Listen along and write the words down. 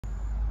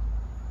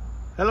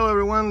Hello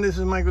everyone, this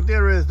is Mike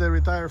Gutierrez, the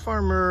retired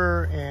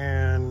farmer,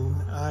 and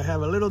I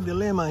have a little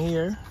dilemma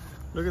here.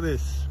 Look at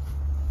this.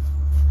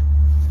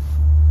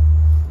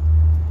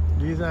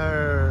 These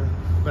are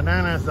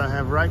bananas that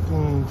have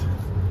ripened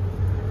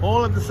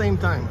all at the same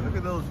time. Look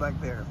at those back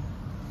there.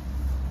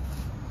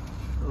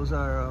 Those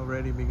are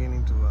already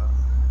beginning to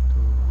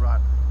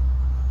rot.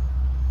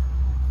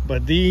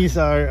 But these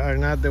are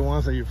not the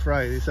ones that you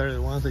fry. These are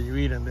the ones that you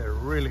eat, and they're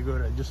really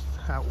good. I just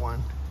had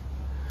one.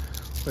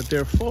 But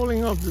they're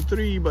falling off the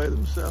tree by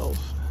themselves.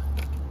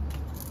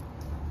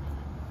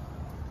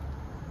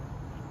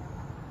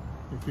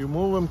 If you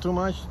move them too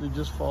much, they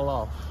just fall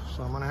off.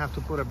 So I'm gonna have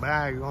to put a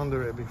bag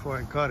under it before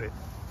I cut it.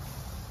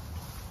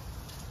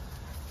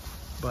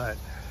 But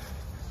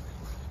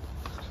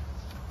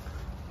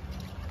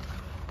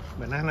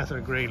bananas are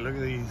great, look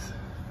at these.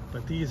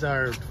 But these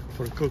are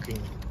for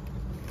cooking.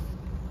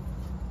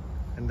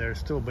 And they're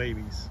still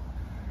babies.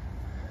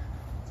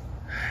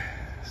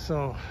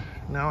 So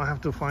now I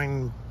have to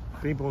find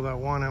people that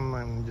want them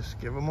and just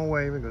give them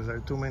away because there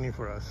are too many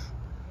for us.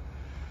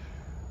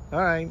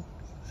 All right,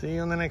 see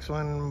you on the next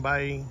one.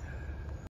 Bye.